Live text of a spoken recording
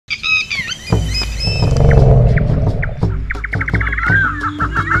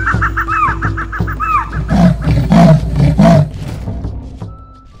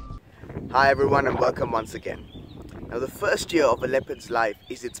Hi everyone and welcome once again. Now the first year of a leopard's life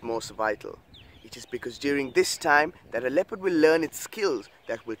is its most vital. It is because during this time that a leopard will learn its skills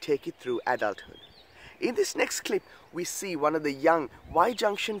that will take it through adulthood. In this next clip we see one of the young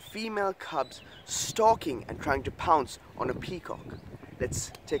Y-junction female cubs stalking and trying to pounce on a peacock.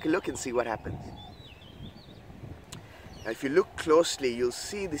 Let's take a look and see what happens. Now if you look closely, you'll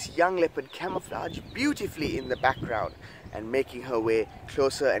see this young leopard camouflage beautifully in the background and making her way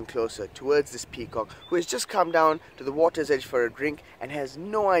closer and closer towards this peacock, who has just come down to the water's edge for a drink and has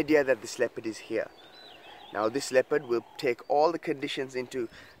no idea that this leopard is here. Now this leopard will take all the conditions into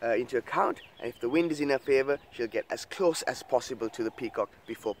account, and if the wind is in her favor, she'll get as close as possible to the peacock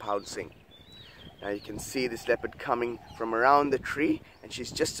before pouncing. Now you can see this leopard coming from around the tree, and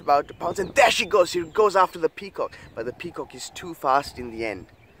she's just about to pounce, and there she goes after the peacock, but the peacock is too fast in the end.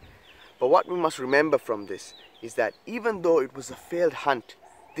 But what we must remember from this is that even though it was a failed hunt,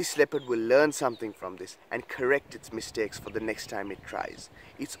 this leopard will learn something from this and correct its mistakes for the next time it tries.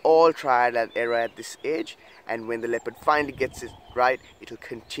 It's all trial and error at this age, and when the leopard finally gets it right, it'll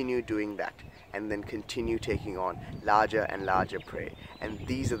continue doing that and then continue taking on larger and larger prey. And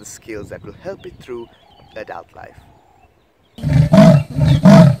these are the skills that will help it through adult life.